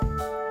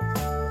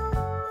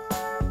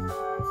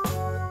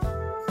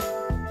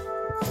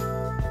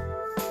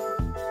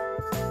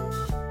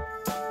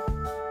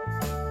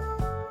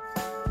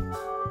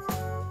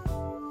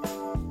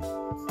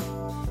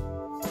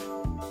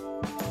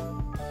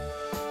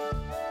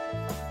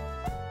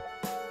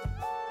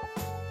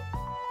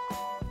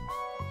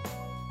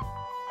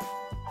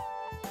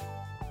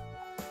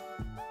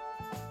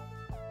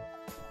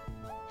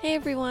Hey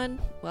everyone,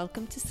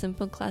 welcome to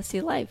Simple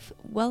Classy Life.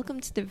 Welcome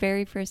to the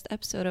very first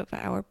episode of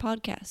our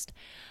podcast.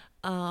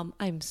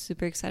 I'm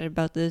super excited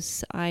about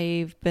this.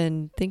 I've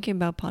been thinking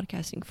about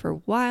podcasting for a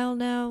while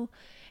now,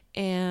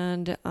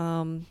 and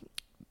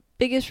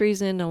biggest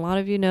reason, a lot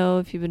of you know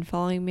if you've been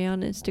following me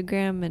on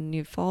Instagram and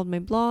you've followed my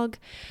blog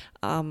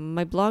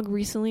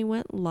recently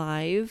went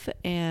live,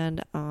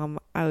 and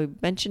I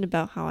mentioned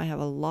about how I have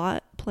a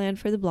lot planned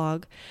for the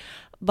blog,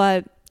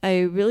 but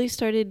I really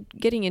started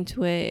getting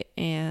into it,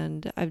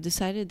 and I've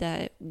decided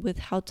that with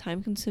how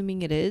time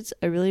consuming it is,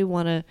 I really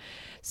want to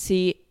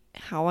see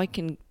how I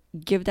can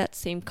give that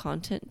same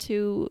content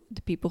to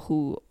the people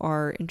who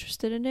are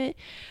interested in it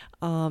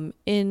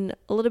in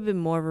a little bit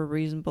more of a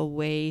reasonable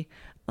way.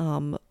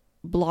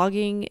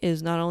 Blogging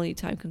is not only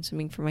time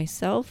consuming for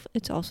myself,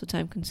 it's also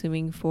time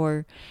consuming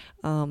for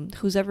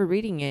who's ever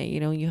reading it. You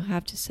know, you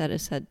have to set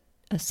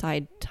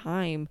aside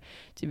time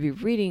to be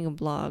reading a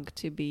blog,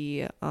 to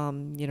be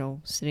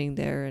sitting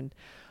there and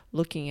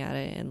looking at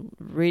it and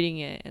reading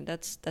it, and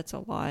that's a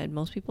lot, and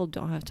most people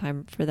don't have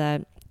time for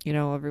that. You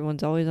know,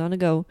 everyone's always on the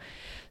go.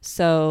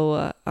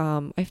 So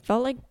I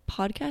felt like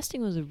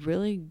podcasting was a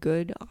really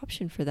good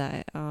option for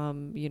that.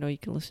 You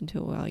can listen to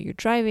it while you're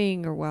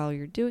driving or while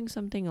you're doing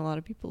something. A lot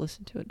of people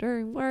listen to it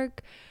during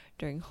work,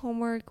 during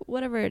homework,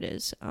 whatever it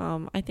is.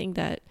 I think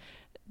that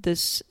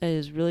this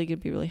is really going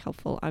to be really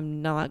helpful.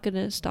 I'm not going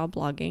to stop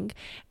blogging.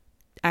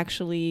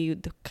 Actually,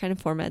 the kind of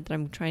format that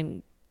I'm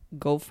trying to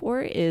go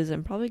for is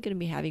I'm probably going to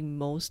be having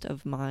most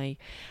of my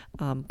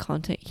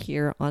content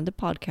here on the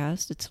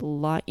podcast. It's a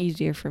lot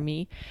easier for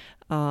me,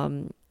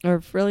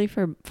 or really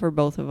for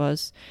both of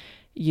us,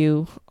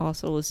 you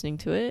also listening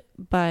to it.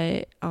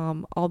 But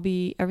I'll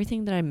be,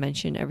 everything that I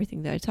mention,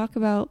 everything that I talk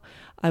about,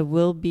 I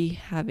will be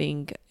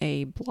having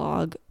a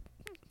blog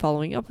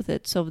following up with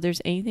it. So if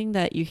there's anything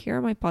that you hear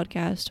on my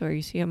podcast or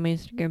you see on my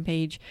Instagram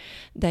page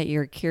that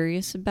you're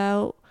curious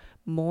about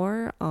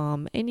more,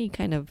 any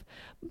kind of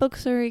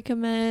books I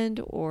recommend,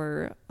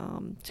 or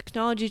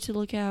technology to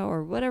look at,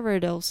 or whatever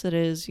else it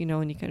is,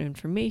 any kind of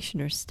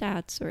information or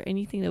stats or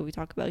anything that we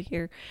talk about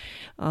here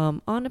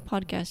on a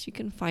podcast, you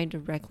can find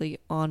directly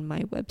on my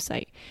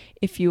website.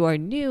 If you are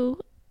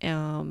new,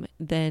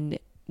 then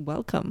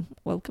welcome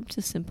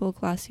to Simple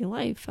Classy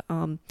Life.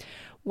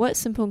 What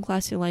Simple and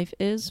Classy Life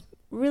is,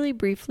 really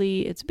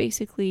briefly, it's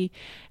basically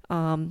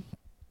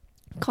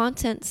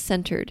content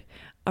centered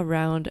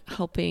around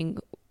helping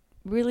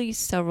really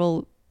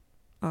several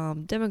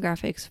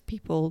demographics of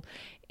people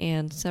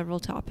and several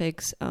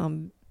topics,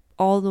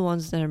 all the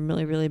ones that I'm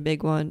really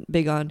big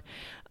on.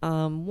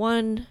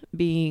 One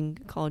being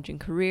college and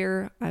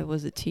career. I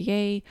was a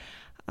TA.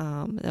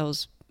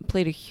 That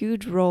played a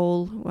huge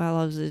role while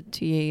I was a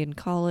TA in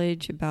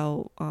college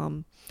about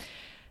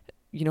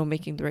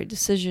making the right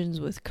decisions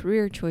with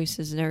career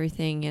choices and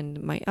everything,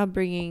 and my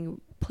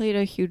upbringing played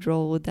a huge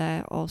role with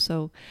that.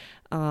 Also,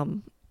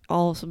 I'll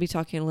also be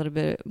talking a little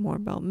bit more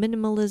about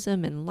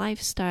minimalism and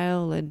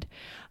lifestyle, and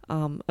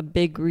a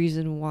big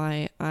reason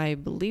why I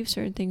believe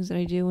certain things that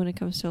I do when it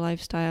comes to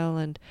lifestyle,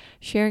 and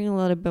sharing a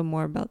little bit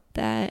more about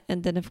that.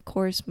 And then, of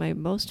course, my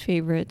most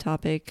favorite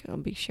topic, I'll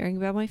be sharing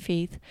about my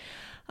faith.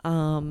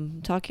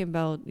 Talking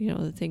about,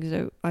 the things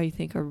that I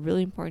think are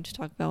really important to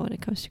talk about when it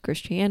comes to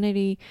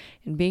Christianity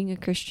and being a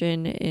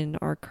Christian in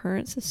our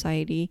current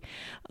society.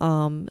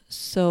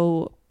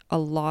 So a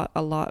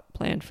lot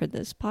planned for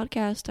this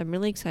podcast. I'm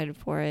really excited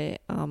for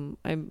it. I'm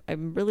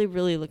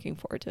really looking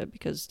forward to it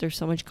because there's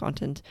so much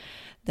content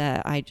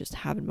that I just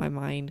have in my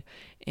mind,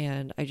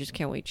 and I just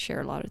can't wait to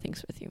share a lot of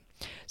things with you.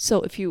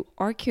 So if you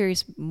are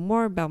curious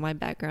more about my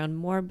background,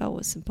 more about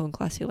what Simple and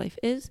Classy Life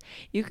is,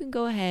 you can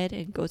go ahead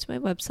and go to my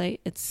website.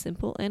 It's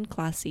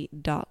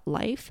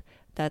simpleandclassy.life.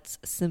 That's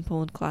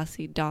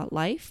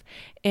simpleandclassy.life,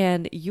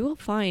 and you will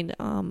find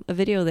a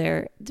video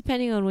there,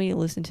 depending on when you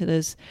listen to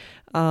this.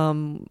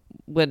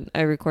 When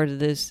I recorded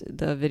this,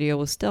 the video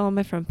was still on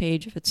my front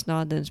page. If it's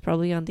not, then it's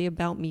probably on the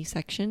About Me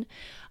section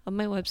of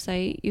my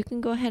website. You can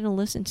go ahead and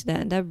listen to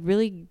that, and that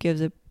really gives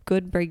a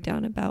good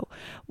breakdown about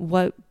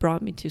what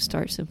brought me to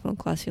start Simple and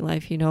Classy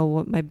Life,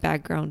 what my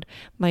background,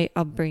 my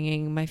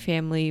upbringing, my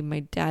family, my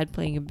dad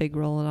playing a big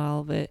role in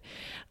all of it,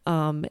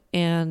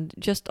 and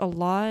just a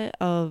lot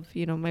of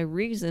my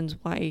reasons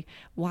why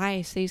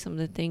I say some of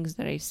the things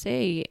that I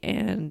say,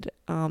 and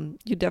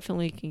you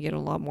definitely can get a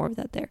lot more of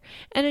that there.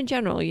 And in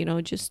general,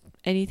 just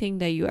anything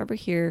that you ever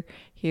hear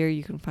here,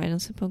 you can find on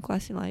Simple and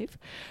Classy Life.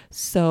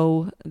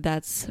 So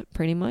that's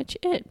pretty much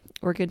it.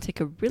 We're going to take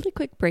a really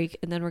quick break,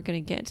 and then we're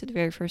going to get into the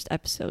very first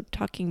episode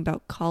talking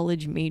about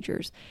college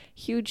majors.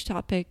 Huge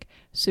topic,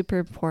 super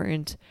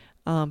important,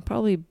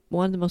 probably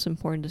one of the most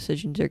important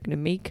decisions you're going to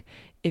make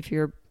if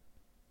you're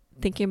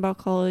thinking about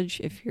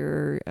college, if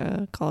you're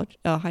a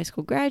high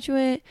school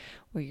graduate,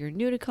 or you're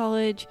new to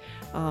college.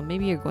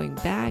 Maybe you're going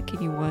back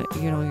and you're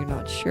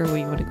not sure what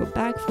you want to go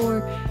back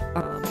for,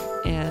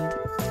 and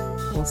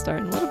we'll start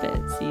in a little bit.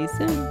 See you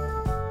soon.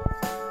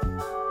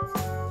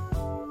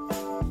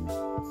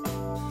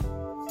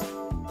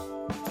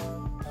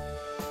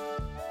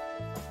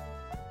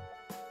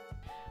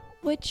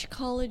 Which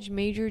college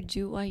major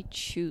do I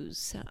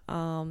choose?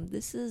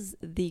 This is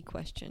the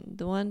question,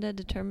 the one that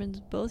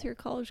determines both your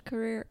college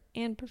career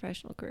and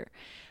professional career.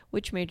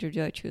 Which major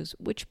do I choose?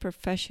 Which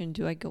profession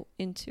do I go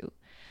into?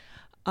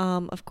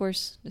 Of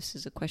course, this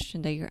is a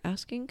question that you're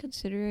asking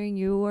considering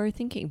you are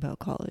thinking about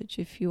college.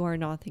 If you are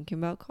not thinking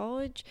about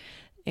college,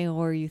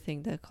 or you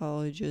think that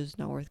college is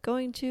not worth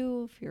going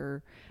to, if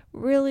you're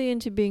really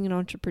into being an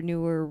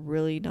entrepreneur,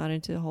 really not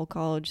into the whole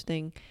college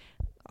thing,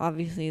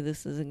 obviously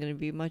this isn't going to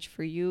be much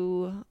for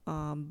you,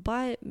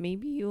 but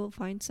maybe you'll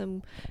find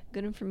some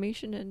good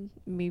information and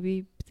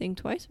maybe think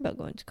twice about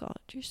going to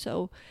college.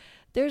 So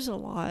there's a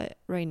lot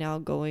right now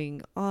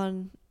going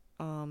on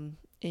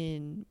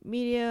in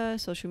media,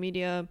 social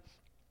media,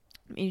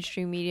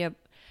 mainstream media,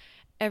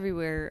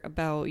 everywhere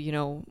about,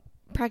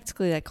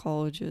 practically that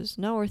college is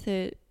not worth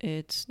it.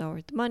 It's not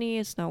worth the money.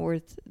 It's not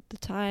worth the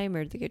time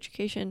or the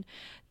education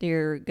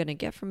they're going to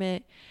get from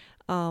it.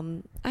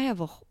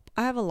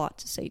 I have a lot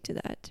to say to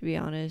that, to be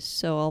honest.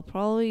 So I'll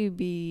probably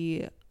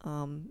be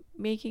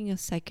making a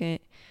second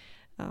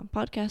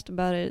podcast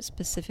about it,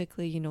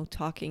 specifically,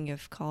 talking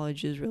if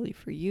college is really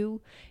for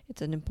you.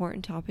 It's an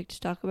important topic to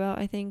talk about,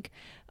 I think.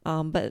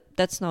 But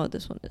that's not what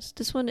this one is.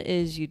 This one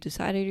is you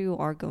decided you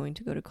are going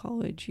to go to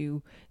college.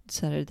 You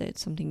decided that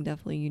it's something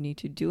definitely you need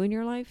to do in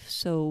your life.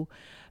 So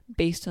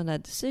based on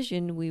that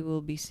decision, we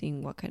will be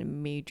seeing what kind of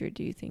major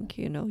do you think,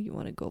 you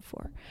want to go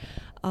for.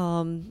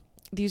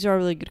 These are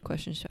really good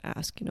questions to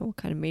ask, what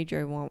kind of major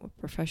I want, what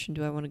profession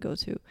do I want to go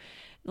to.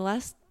 The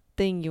last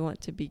thing you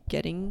want to be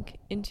getting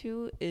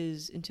into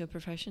is into a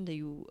profession that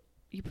you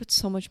put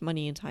so much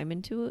money and time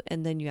into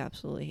and then you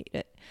absolutely hate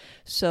it.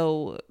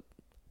 So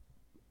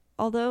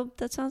although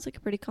that sounds like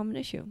a pretty common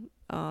issue,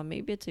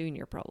 maybe it's even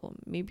your problem.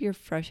 Maybe you're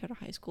fresh out of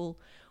high school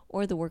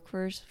or the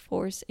workforce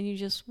and you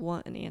just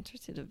want an answer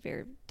to the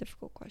very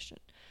difficult question.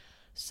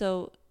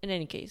 So in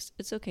any case,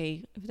 it's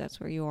okay if that's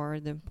where you are.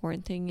 The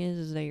important thing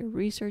is that you're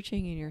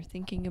researching and you're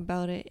thinking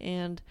about it,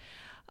 and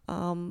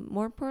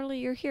more importantly,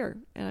 you're here,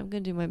 and I'm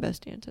going to do my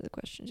best to answer the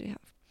questions you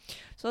have.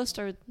 So let's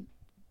start with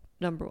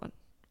number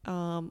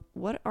one.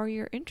 What are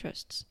your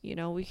interests?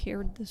 We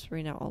hear this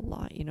right now a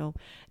lot,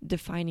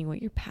 defining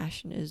what your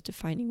passion is,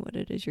 defining what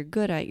it is you're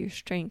good at, your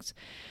strengths,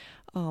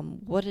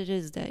 what it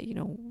is that,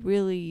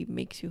 really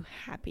makes you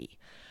happy.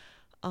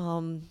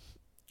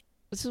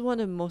 This is one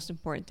of the most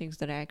important things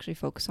that I actually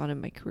focus on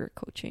in my career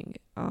coaching.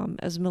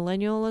 As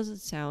millennial as it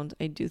sounds,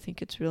 I do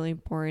think it's really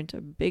important, a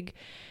big,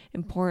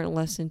 important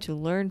lesson to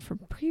learn from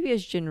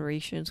previous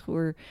generations who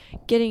were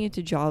getting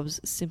into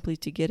jobs simply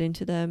to get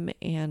into them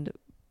and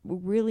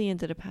really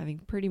ended up having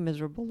pretty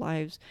miserable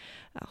lives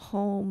at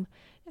home,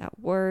 at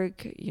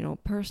work,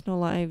 personal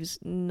lives,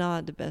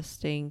 not the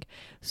best thing.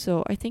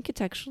 So I think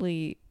it's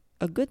actually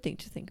a good thing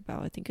to think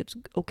about. I think it's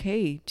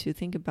okay to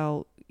think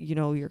about,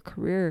 your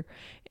career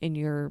and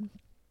your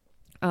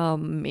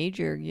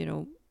major,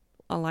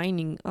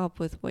 aligning up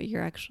with what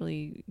you're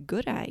actually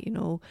good at,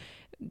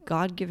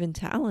 God-given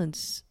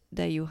talents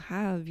that you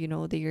have,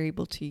 that you're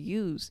able to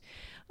use.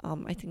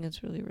 I think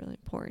that's really, really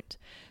important.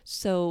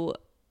 So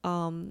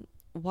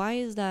why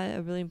is that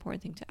a really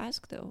important thing to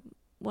ask, though?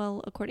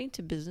 Well, according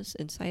to Business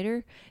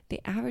Insider, the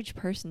average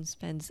person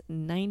spends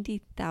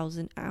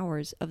 90,000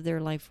 hours of their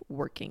life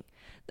working.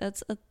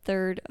 That's a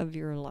third of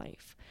your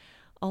life.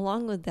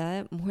 Along with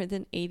that, more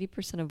than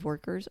 80% of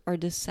workers are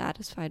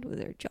dissatisfied with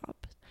their job.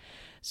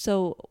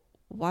 So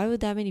why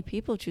would that many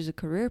people choose a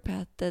career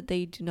path that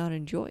they do not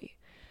enjoy?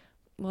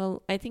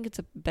 Well, I think it's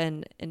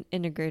been an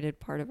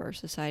integrated part of our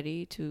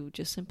society to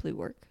just simply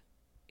work.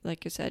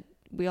 Like I said,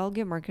 we all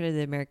get marketed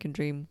the American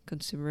dream.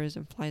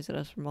 Consumerism flies at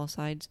us from all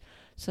sides.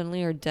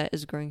 Suddenly our debt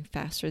is growing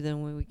faster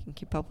than what we can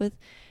keep up with.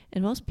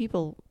 And most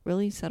people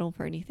really settle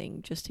for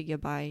anything just to get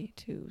by,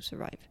 to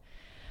survive.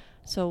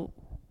 So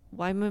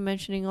why am I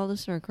mentioning all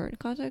this in our current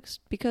context?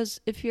 Because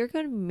if you're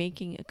going to be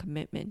making a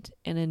commitment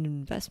and an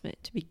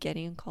investment to be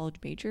getting a college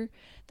major,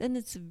 then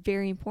it's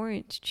very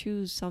important to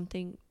choose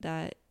something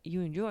that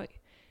you enjoy.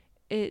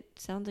 It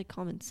sounds like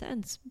common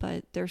sense,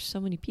 but there's so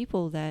many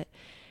people that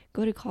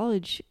go to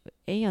college,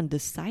 A,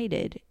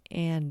 undecided,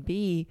 and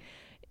B,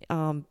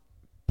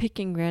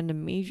 picking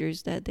random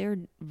majors that they're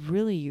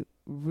really,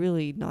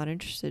 really not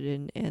interested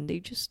in, and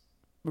they just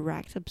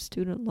racked up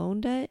student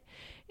loan debt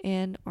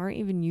and aren't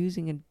even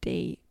using a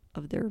day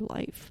of their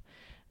life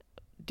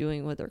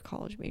doing what their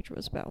college major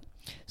was about.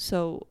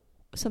 So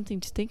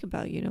something to think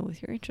about,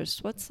 with your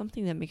interests. What's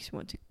something that makes you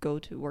want to go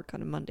to work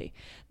on a Monday?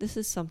 This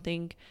is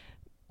something,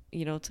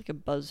 it's like a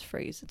buzz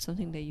phrase. It's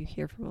something that you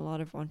hear from a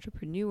lot of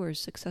entrepreneurs,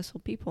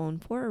 successful people,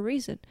 and for a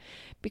reason.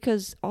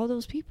 Because all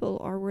those people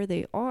are where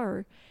they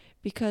are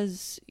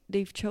because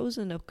they've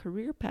chosen a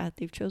career path.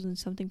 They've chosen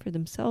something for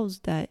themselves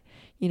that,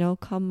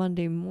 come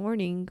Monday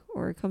morning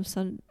or come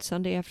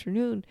Sunday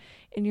afternoon,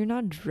 and you're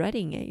not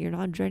dreading it. You're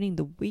not dreading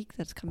the week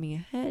that's coming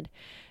ahead.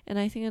 And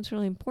I think that's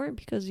really important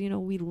because,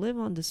 we live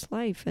on this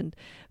life and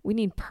we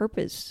need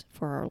purpose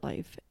for our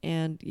life.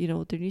 And,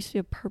 there needs to be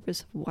a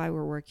purpose of why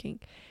we're working.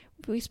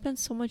 If we spend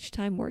so much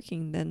time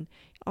working, then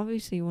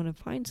obviously you want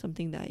to find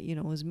something that,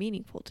 is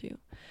meaningful to you.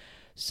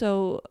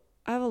 So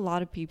I have a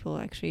lot of people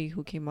actually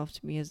who came up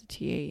to me as a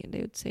TA, and they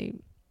would say,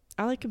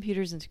 I like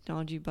computers and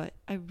technology, but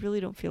I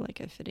really don't feel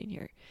like I fit in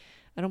here.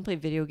 I don't play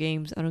video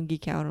games. I don't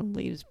geek out on the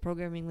latest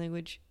programming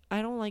language.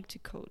 I don't like to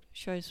code.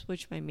 Should I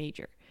switch my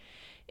major?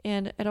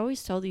 And I'd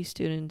always tell these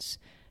students,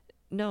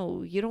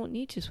 no, you don't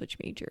need to switch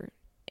major.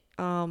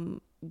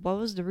 What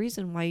was the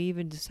reason why you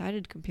even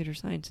decided computer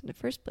science in the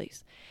first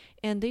place?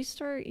 And they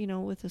start,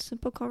 with a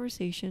simple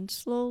conversation,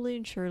 slowly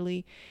and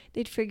surely,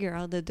 they'd figure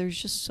out that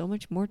there's just so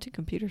much more to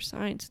computer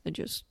science than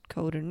just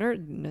code and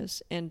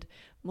nerdiness. And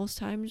most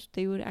times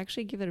they would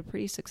actually give it a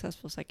pretty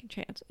successful second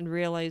chance and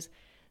realize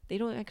they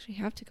don't actually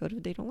have to code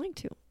if they don't like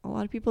to. A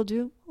lot of people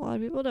do, a lot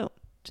of people don't.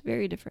 It's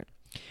very different.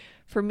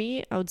 For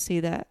me, I would say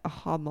that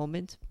aha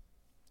moment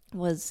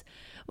was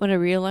when I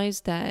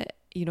realized that,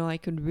 I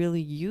could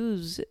really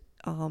use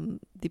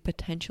the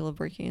potential of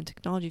working in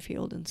technology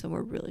field and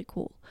somewhere really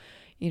cool.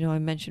 I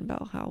mentioned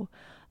about how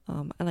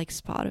I like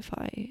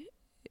Spotify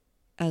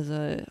as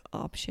a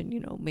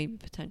option, maybe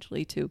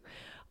potentially to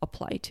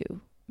apply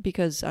to,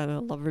 because I'm a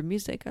lover of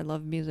music. I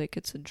love music.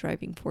 It's a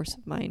driving force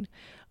of mine.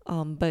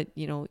 But,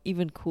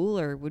 even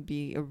cooler would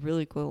be a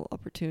really cool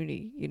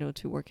opportunity,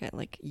 to work at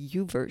like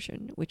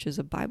YouVersion, which is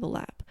a Bible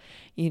app,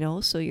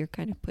 so you're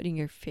kind of putting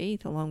your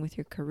faith along with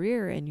your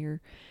career, and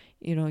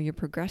you're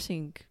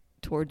progressing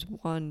towards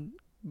one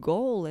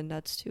goal, and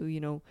that's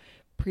to,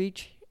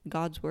 preach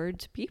God's word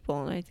to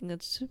people. And I think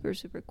that's super,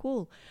 super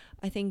cool.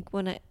 I think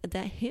when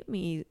that hit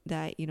me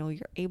that, you're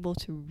able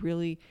to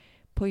really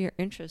put your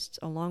interests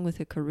along with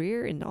a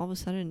career, and all of a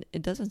sudden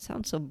it doesn't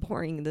sound so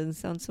boring, it doesn't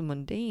sound so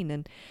mundane,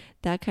 and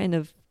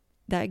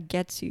that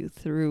gets you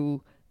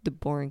through the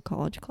boring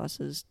college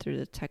classes, through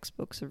the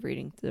textbooks of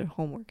reading, through the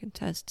homework and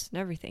tests and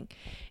everything.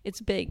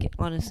 It's big.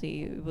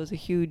 Honestly, it was a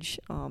huge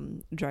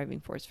driving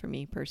force for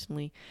me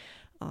personally,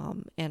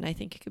 and I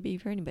think it could be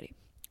for anybody.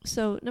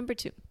 So number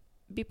 2,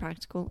 be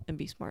practical and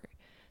be smart.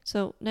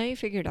 So now you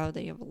figured out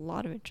that you have a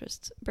lot of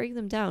interests. Break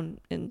them down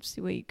and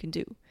see what you can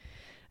do.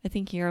 I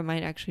think here I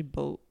might actually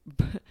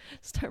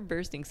start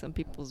bursting some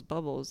people's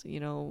bubbles.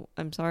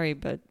 I'm sorry,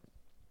 but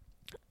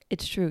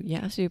it's true. You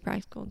have to be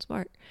practical and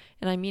smart.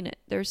 And I mean it.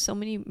 There's so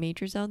many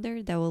majors out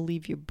there that will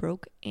leave you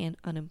broke and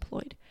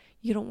unemployed.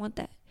 You don't want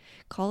that.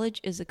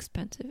 College is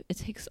expensive. It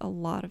takes a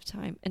lot of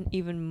time and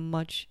even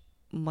much,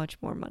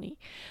 much more money.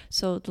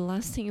 So the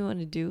last thing you want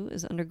to do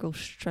is undergo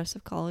stress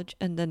of college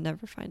and then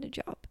never find a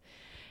job.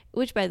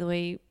 Which, by the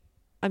way,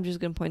 I'm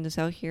just going to point this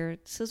out here.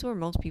 This is where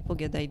most people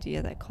get the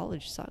idea that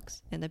college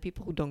sucks and that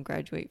people who don't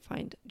graduate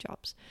find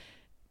jobs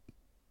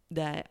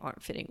that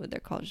aren't fitting with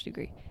their college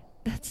degree.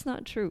 That's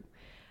not true.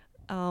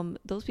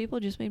 Those people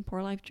just made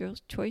poor life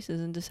choices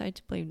and decide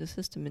to blame the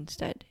system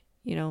instead.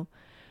 You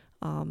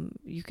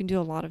can do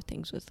a lot of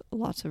things with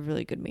lots of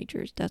really good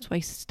majors. That's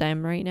why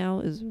STEM right now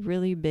is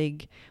really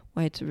big,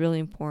 why it's really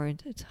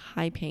important. It's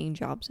high paying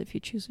jobs if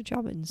you choose a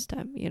job in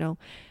STEM,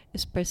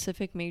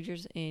 specific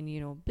majors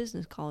in,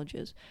 business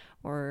colleges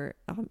or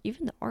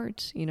even the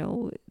arts,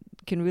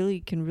 can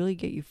really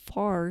get you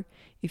far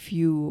if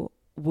you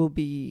will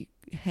be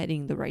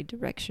heading the right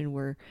direction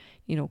where,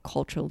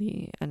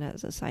 culturally and as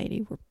a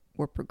society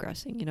we're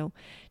progressing.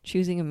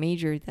 Choosing a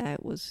major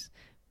that was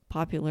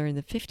popular in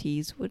the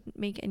 50s wouldn't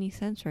make any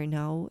sense right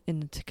now in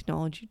the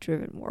technology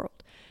driven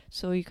world.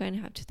 So you kind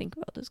of have to think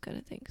about those kind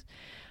of things.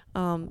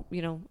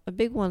 A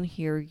big one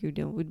here,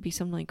 would be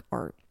something like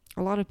art.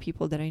 A lot of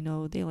people that I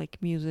know, they like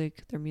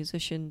music, they're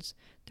musicians,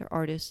 they're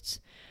artists.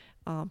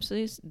 So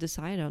they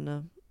decide on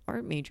a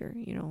art major,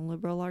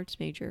 liberal arts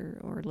major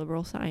or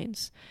liberal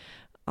science.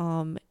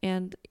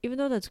 And even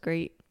though that's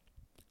great,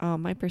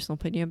 my personal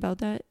opinion about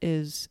that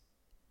is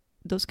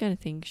those kind of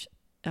things,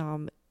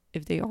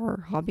 if they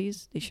are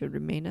hobbies, they should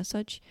remain as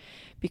such,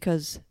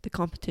 because the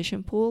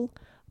competition pool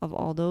of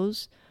all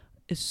those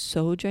is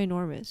so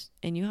ginormous,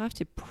 and you have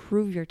to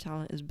prove your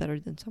talent is better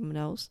than someone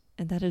else,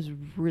 and that is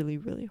really,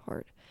 really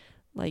hard.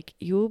 Like,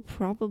 you'll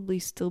probably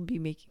still be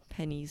making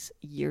pennies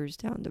years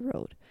down the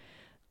road.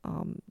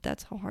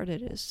 That's how hard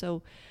it is.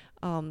 So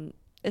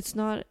it's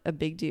not a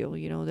big deal.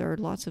 There are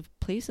lots of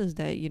places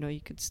that, you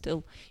could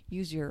still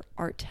use your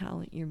art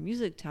talent, your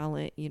music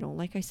talent,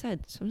 like I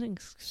said, something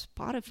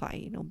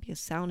Spotify, be a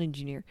sound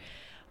engineer.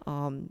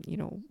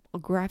 A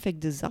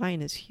graphic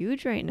design is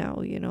huge right now.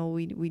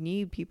 We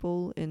need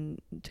people in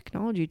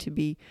technology to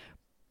be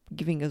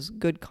giving us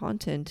good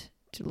content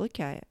to look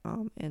at.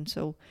 And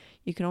so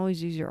you can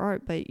always use your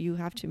art, but you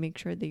have to make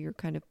sure that you're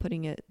kind of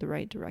putting it the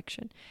right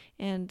direction.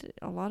 And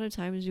a lot of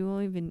times you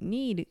won't even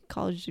need a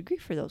college degree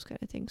for those kind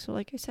of things. So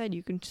like I said,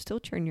 you can still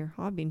turn your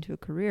hobby into a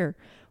career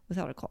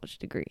without a college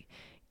degree,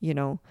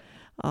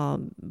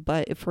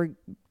 but if we're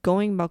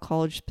going about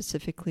college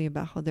specifically,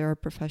 about how there are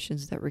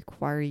professions that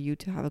require you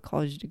to have a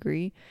college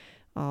degree,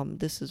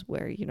 this is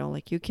where,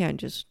 you can't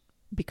just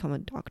become a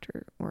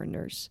doctor or a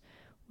nurse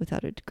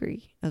without a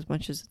degree. As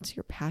much as it's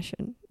your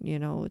passion,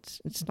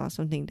 it's not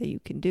something that you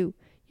can do.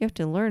 You have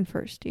to learn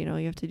first. You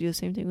have to do the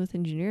same thing with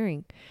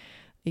engineering.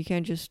 You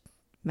can't just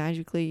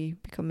magically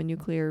become a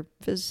nuclear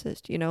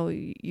physicist.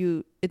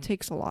 It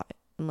takes a lot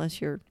unless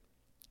you're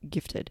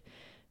gifted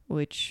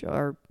which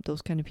are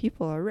those kind of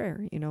people are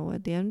rare. You know,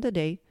 at the end of the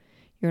day,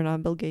 you're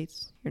not Bill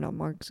Gates, you're not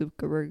Mark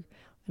Zuckerberg,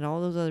 and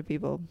all those other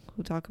people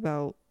who talk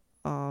about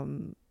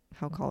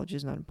how college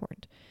is not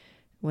important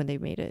when they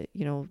made it.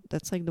 You know,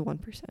 that's like the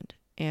 1%.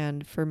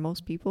 And for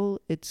most people,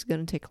 it's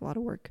going to take a lot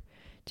of work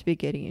to be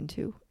getting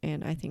into.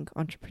 And I think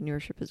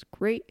entrepreneurship is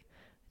great.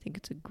 I think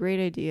it's a great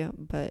idea,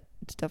 but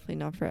it's definitely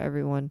not for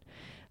everyone.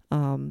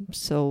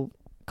 So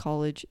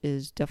college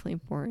is definitely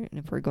important. And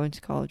if we're going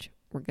to college,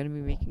 we're going to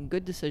be making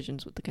good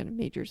decisions with the kind of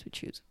majors we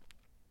choose.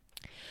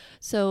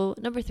 So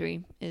number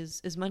 3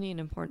 is money an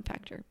important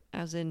factor?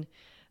 As in,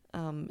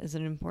 is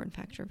it an important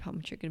factor of how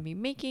much you're going to be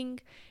making?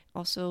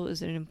 Also,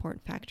 is it an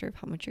important factor of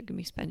how much you're going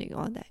to be spending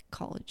on that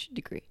college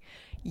degree?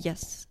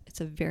 Yes,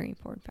 it's a very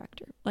important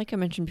factor. Like I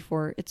mentioned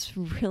before, it's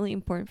really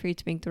important for you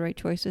to make the right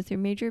choice with your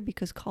major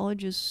because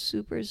college is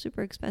super,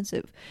 super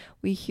expensive.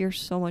 We hear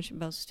so much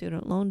about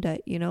student loan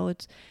debt. You know,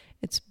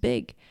 it's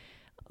big.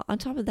 On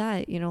top of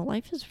that, you know,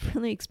 life is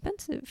really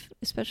expensive,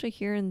 especially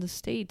here in the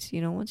States. You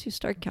know, once you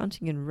start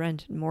counting in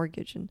rent and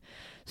mortgage and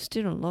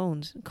student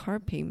loans and car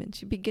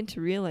payments, you begin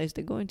to realize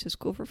that going to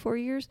school for 4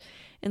 years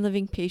and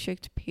living paycheck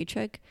to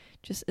paycheck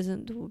just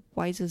isn't the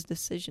wisest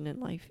decision in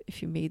life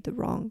if you made the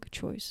wrong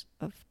choice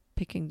of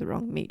picking the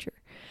wrong major.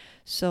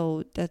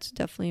 So that's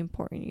definitely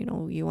important. You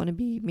know, you want to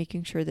be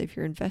making sure that if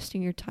you're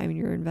investing your time and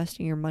you're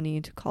investing your money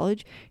into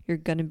college, you're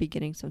going to be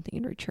getting something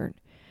in return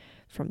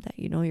from that.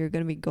 You know, you're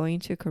going to be going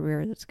to a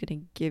career that's going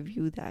to give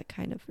you that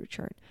kind of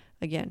return.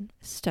 Again,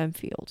 STEM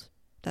fields.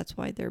 That's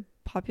why they're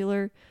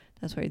popular.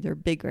 That's why they're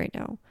big right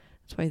now.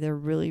 That's why they're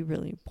really,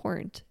 really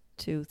important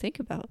to think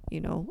about.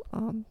 You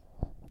know,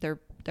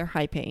 they're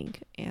high paying,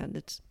 and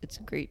it's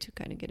great to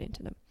kind of get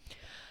into them.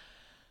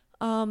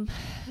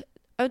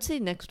 I would say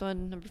next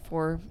one, number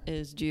 4,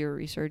 is do your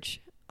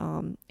research.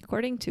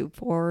 According to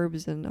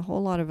Forbes and a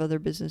whole lot of other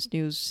business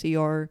news,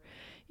 CR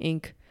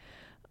Inc.,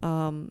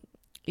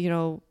 you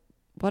know,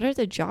 what are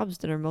the jobs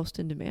that are most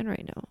in demand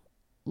right now?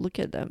 Look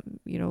at them,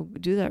 you know,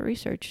 do that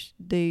research.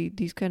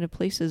 These kind of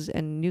places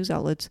and news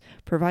outlets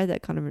provide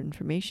that kind of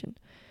information.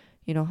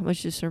 You know, how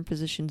much do certain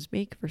positions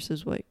make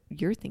versus what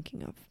you're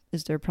thinking of?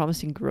 Is there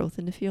promising growth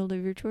in the field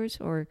of your choice,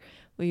 or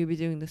will you be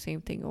doing the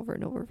same thing over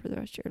and over for the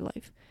rest of your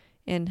life?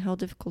 And how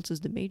difficult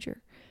is the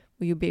major?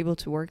 Will you be able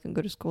to work and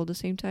go to school at the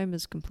same time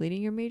as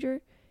completing your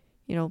major?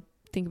 You know,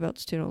 think about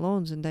student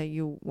loans and that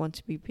you want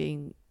to be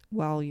paying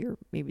while you're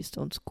maybe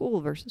still in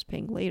school versus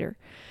paying later.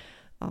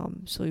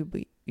 So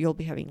you'll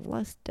be having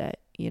less debt,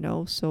 you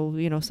know. So,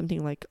 you know,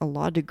 something like a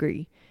law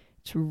degree,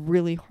 it's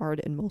really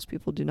hard, and most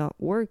people do not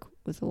work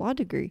with a law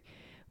degree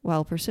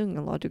while pursuing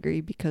a law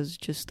degree because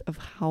just of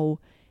how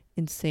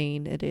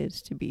insane it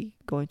is to be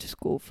going to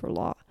school for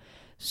law.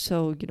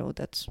 So, you know,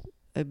 that's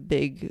a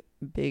big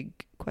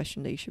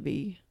question that you should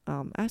be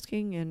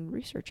asking and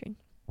researching.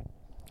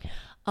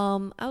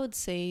 I would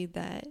say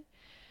that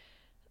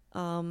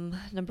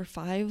number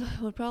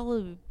 5 would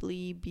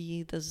probably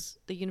be, does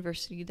the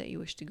university that you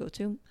wish to go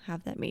to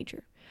have that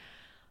major?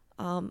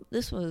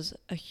 This was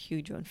a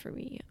huge one for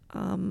me.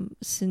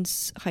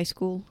 Since high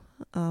school,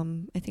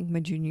 I think my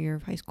junior year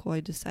of high school, I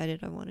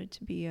decided I wanted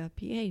to be a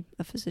PA,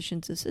 a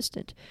physician's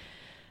assistant.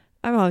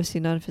 I'm obviously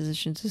not a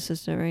physician's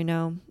assistant right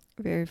now,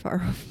 very far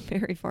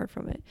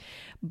from it.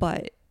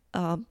 But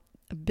a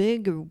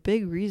big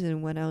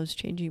reason when I was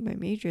changing my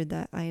major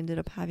that I ended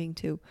up having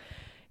to,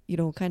 you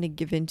know, kind of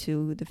give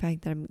into the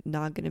fact that I'm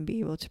not going to be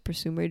able to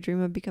pursue my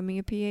dream of becoming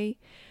a PA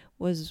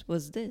was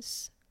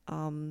this.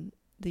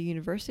 The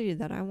university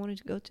that I wanted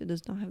to go to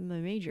does not have my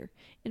major.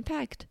 In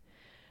fact,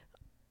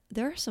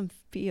 there are some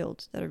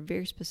fields that are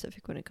very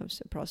specific when it comes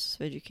to the process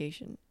of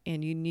education,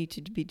 and you need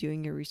to be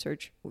doing your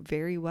research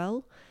very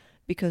well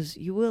because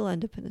you will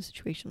end up in a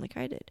situation like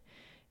I did.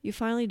 You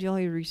finally do all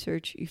your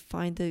research, you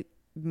find the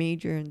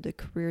major and the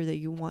career that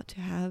you want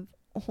to have,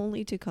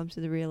 only to come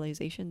to the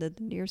realization that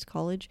the nearest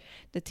college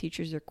that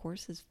teaches your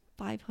course is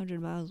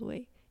 500 miles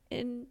away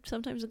in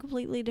sometimes a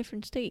completely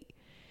different state.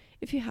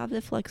 If you have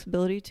the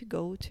flexibility to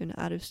go to an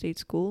out-of-state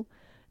school,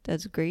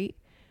 that's great,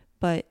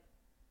 but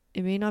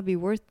it may not be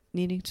worth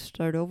needing to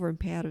start over and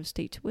pay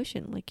out-of-state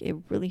tuition. Like, it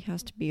really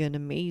has to be an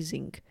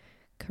amazing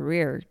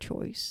career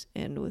choice,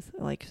 and with,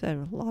 like I said,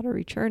 a lot of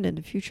return in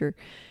the future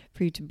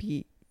for you to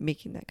be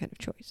making that kind of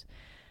choice.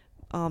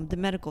 The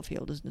medical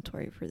field is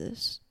notorious for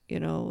this. You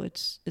know,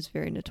 it's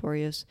very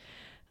notorious.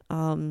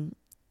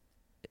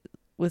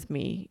 With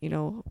me, you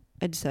know,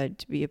 I decided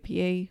to be a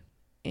PA,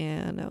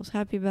 and I was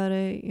happy about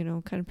it, you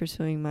know, kind of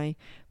pursuing my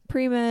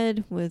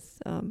pre-med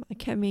with a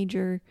chem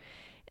major.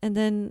 And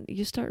then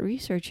you start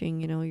researching,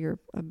 you know, you're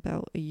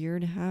about a year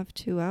and a half,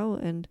 2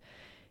 out, and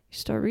you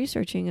start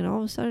researching, and all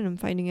of a sudden I'm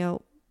finding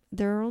out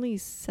there are only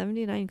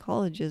 79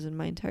 colleges in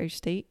my entire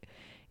state,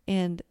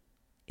 and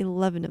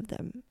 11 of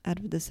them out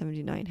of the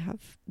 79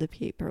 have the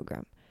PA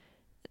program,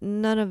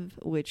 none of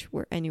which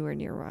were anywhere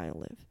near where I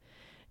live.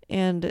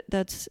 And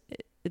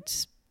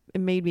it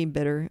made me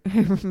bitter.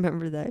 I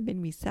remember that. It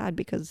made me sad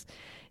because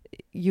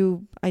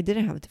I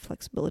didn't have the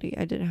flexibility.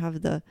 I didn't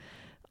have the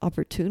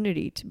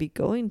opportunity to be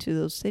going to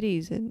those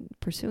cities and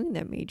pursuing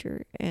that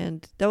major.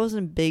 And that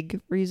wasn't a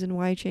big reason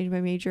why I changed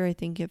my major. I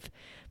think if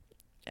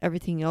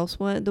everything else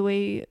went the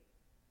way,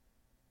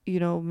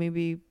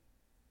 maybe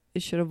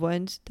it should have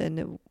went,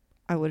 then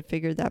I would have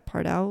figured that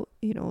part out.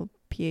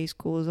 PA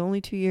school is only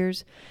 2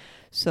 years,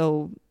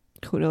 so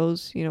who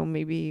knows,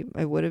 maybe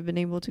I would have been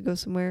able to go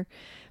somewhere,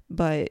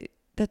 but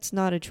that's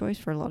not a choice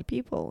for a lot of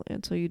people.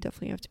 And so you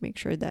definitely have to make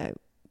sure that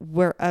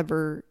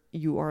wherever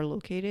you are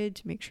located,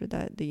 to make sure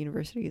that the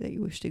university that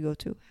you wish to go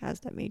to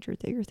has that major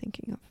that you're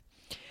thinking of.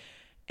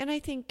 And I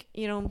think,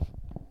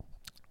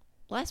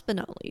 last but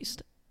not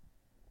least,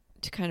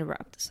 to kind of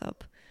wrap this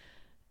up,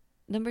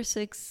 number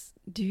 6,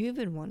 do you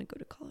even want to go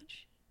to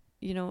college?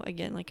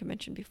 Again, like I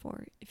mentioned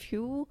before, if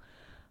you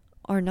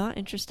are not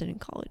interested in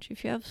college,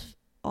 if you have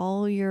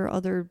all your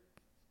other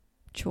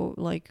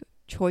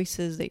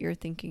choices that you're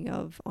thinking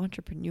of,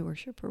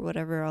 entrepreneurship or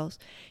whatever else,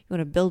 you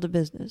want to build a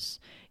business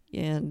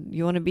and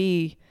you want to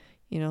be,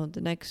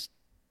 the next,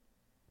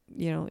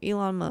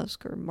 Elon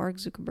Musk or Mark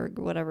Zuckerberg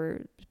or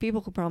whatever,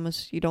 people who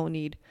promise you don't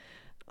need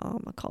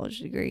a college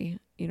degree,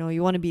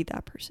 you want to be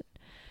that person,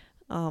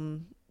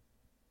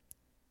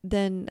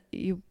 then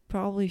you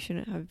probably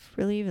shouldn't have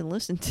really even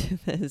listened to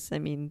this. I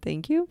mean,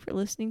 thank you for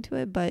listening to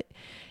it, but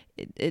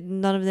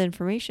none of the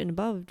information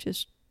above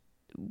just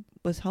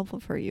was helpful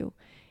for you.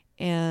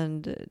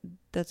 And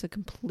that's a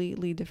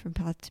completely different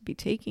path to be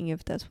taking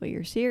if that's what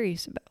you're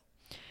serious about.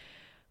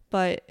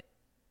 But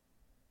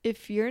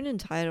if you're an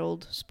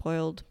entitled,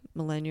 spoiled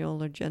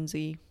millennial or Gen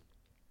Z,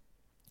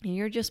 and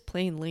you're just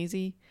plain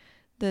lazy,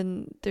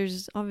 then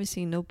there's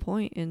obviously no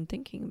point in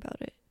thinking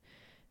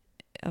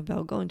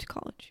about going to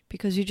college,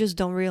 because you just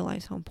don't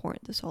realize how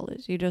important this all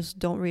is. You just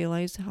don't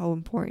realize how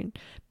important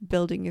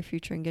building your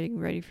future and getting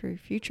ready for your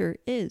future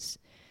is.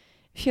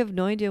 If you have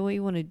no idea what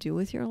you want to do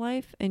with your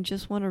life and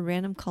just want a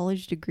random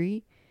college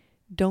degree,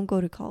 don't go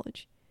to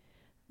college.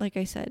 Like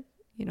I said,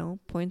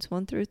 points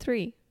 1 through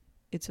 3.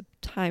 It's a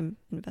time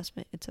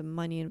investment. It's a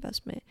money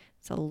investment.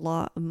 It's a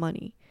lot of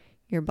money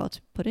you're about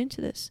to put into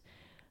this.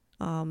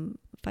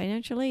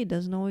 Financial aid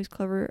doesn't always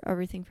cover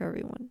everything for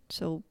everyone.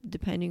 So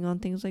depending on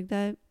things like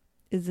that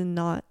is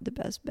not the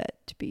best bet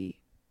to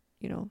be,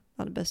 not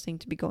the best thing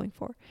to be going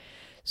for.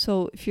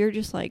 So if you're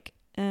just like,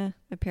 my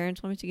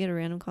parents want me to get a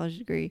random college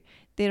degree,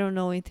 they don't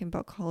know anything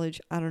about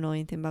college, I don't know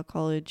anything about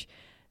college,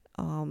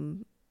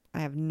 I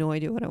have no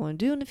idea what I want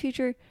to do in the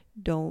future,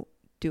 don't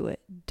do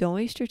it. Don't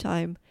waste your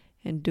time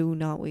and do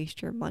not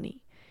waste your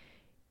money.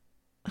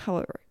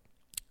 However,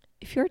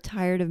 if you're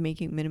tired of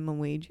making minimum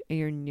wage at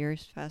your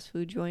nearest fast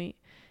food joint,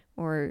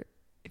 or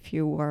if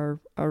you are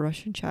a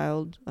Russian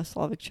child, a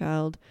Slavic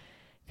child,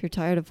 if you're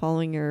tired of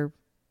following your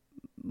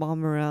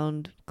mom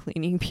around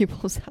cleaning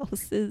people's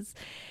houses,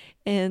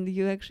 and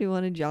you actually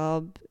want a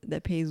job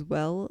that pays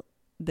well,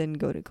 then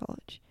go to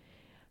college.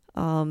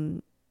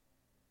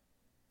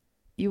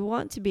 You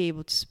want to be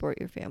able to support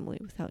your family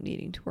without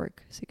needing to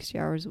work 60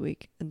 hours a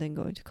week and then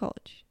going to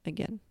college.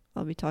 Again,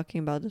 I'll be talking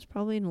about this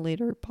probably in a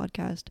later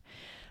podcast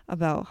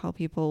about how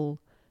people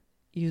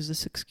use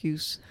this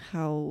excuse,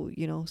 how,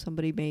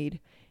 somebody made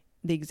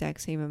the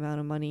exact same amount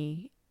of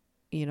money,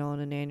 on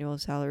an annual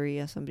salary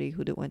as somebody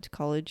who went to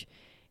college,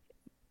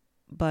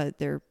 but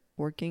they're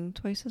working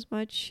twice as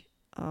much.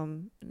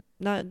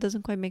 It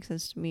doesn't quite make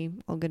sense to me.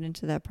 I'll get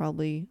into that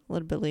probably a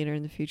little bit later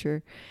in the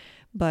future,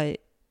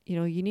 but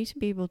you need to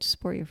be able to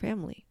support your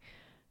family.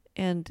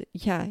 And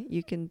yeah,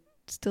 you can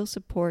still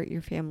support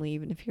your family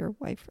even if you're a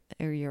wife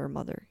or you're a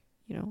mother.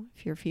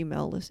 If you're a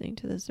female listening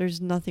to this,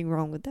 there's nothing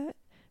wrong with that,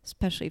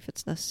 especially if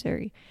it's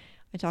necessary.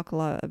 I talk a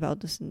lot about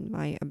this in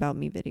my About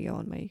Me video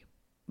on my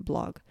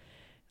blog,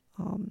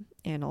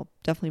 and I'll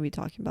definitely be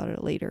talking about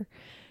it later.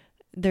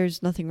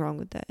 There's nothing wrong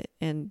with that,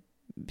 and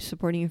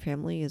supporting your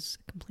family is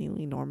a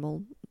completely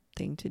normal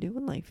thing to do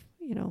in life.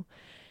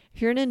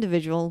 If you're an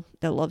individual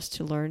that loves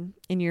to learn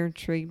and you're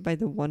intrigued by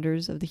the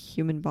wonders of the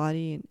human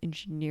body and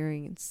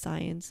engineering and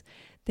science,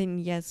 then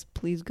yes,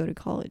 please go to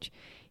college.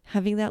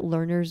 Having that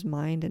learner's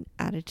mind and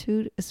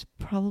attitude is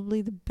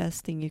probably the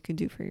best thing you can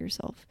do for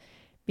yourself.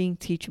 Being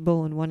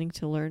teachable and wanting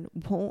to learn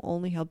won't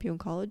only help you in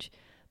college,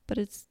 but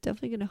it's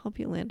definitely going to help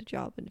you land a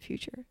job in the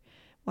future.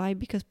 Why?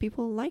 Because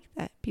people like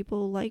that.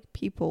 People like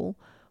people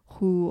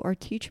who are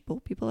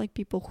teachable. People like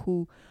people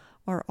who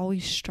are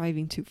always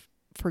striving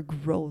for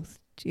growth,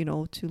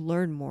 to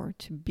learn more,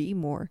 to be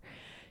more,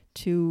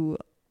 to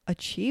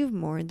achieve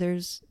more. And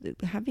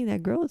having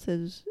that growth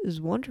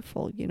is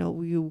wonderful.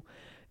 You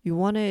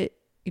want to,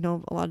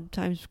 a lot of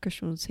times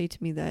Christians would say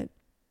to me that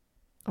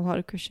a lot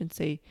of Christians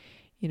say,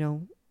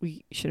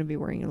 we shouldn't be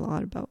worrying a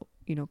lot about,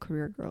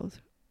 career growth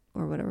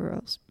or whatever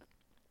else.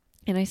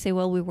 And I say,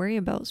 well, we worry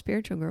about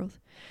spiritual growth.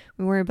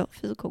 We worry about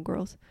physical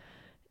growth,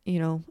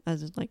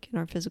 as in like in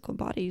our physical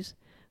bodies.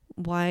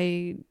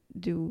 Why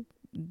do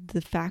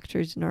the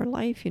factors in our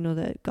life,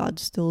 that God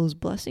still is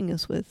blessing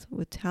us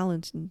with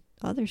talents and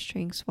other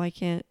strengths, why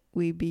can't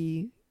we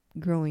be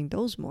growing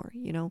those more?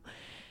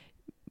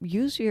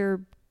 Use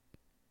your,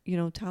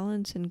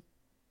 talents and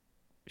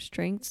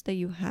strengths that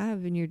you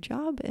have in your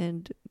job,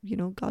 and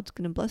God's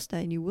gonna bless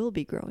that and you will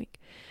be growing.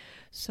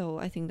 So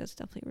I think that's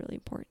definitely really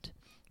important.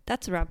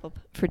 That's a wrap up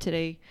for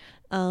today.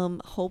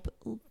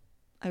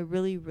 I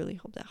really, really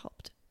hope that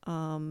helped.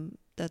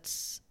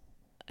 That's,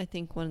 I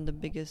think, one of the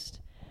biggest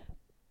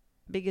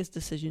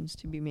decisions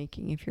to be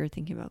making if you're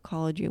thinking about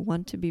college. You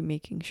want to be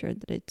making sure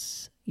that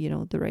it's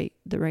the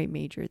right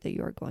major that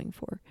you are going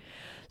for.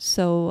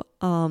 So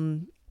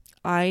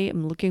I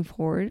am looking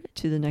forward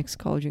to the next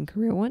college and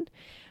career one.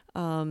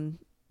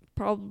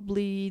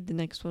 Probably the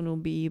next one will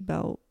be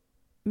about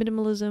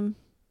minimalism.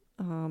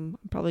 I'm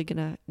probably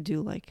gonna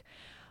do like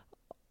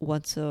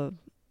once a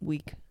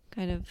week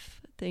kind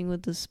of thing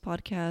with this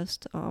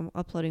podcast,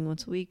 uploading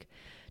once a week,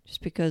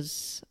 just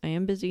because I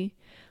am busy.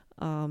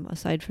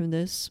 Aside from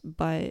this,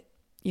 but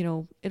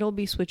it'll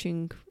be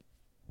switching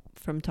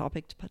from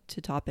topic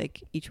to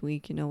topic each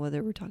week,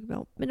 whether we're talking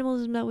about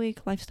minimalism that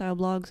week, lifestyle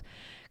blogs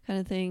kind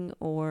of thing,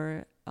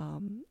 or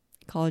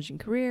college and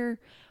career,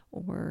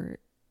 or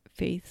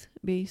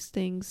faith-based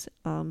things.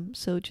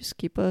 So just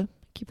keep an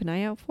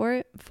eye out for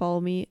it.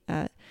 Follow me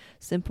at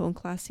Simple and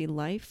Classy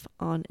Life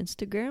on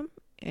Instagram,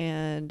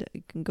 and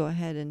you can go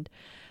ahead and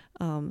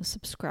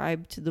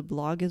subscribe to the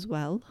blog as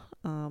well.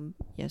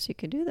 Yes, you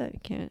can do that.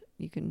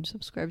 You can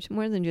subscribe to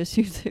more than just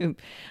YouTube.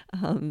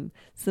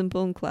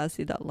 Simple and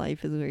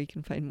Classy.life is where you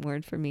can find more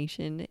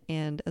information.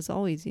 And as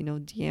always,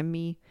 DM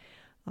me.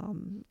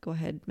 Go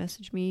ahead,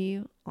 message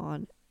me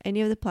on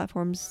any of the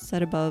platforms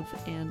set above,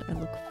 and I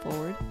look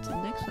forward to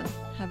the next one.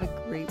 Have a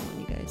great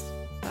one, you guys.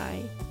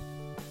 Bye.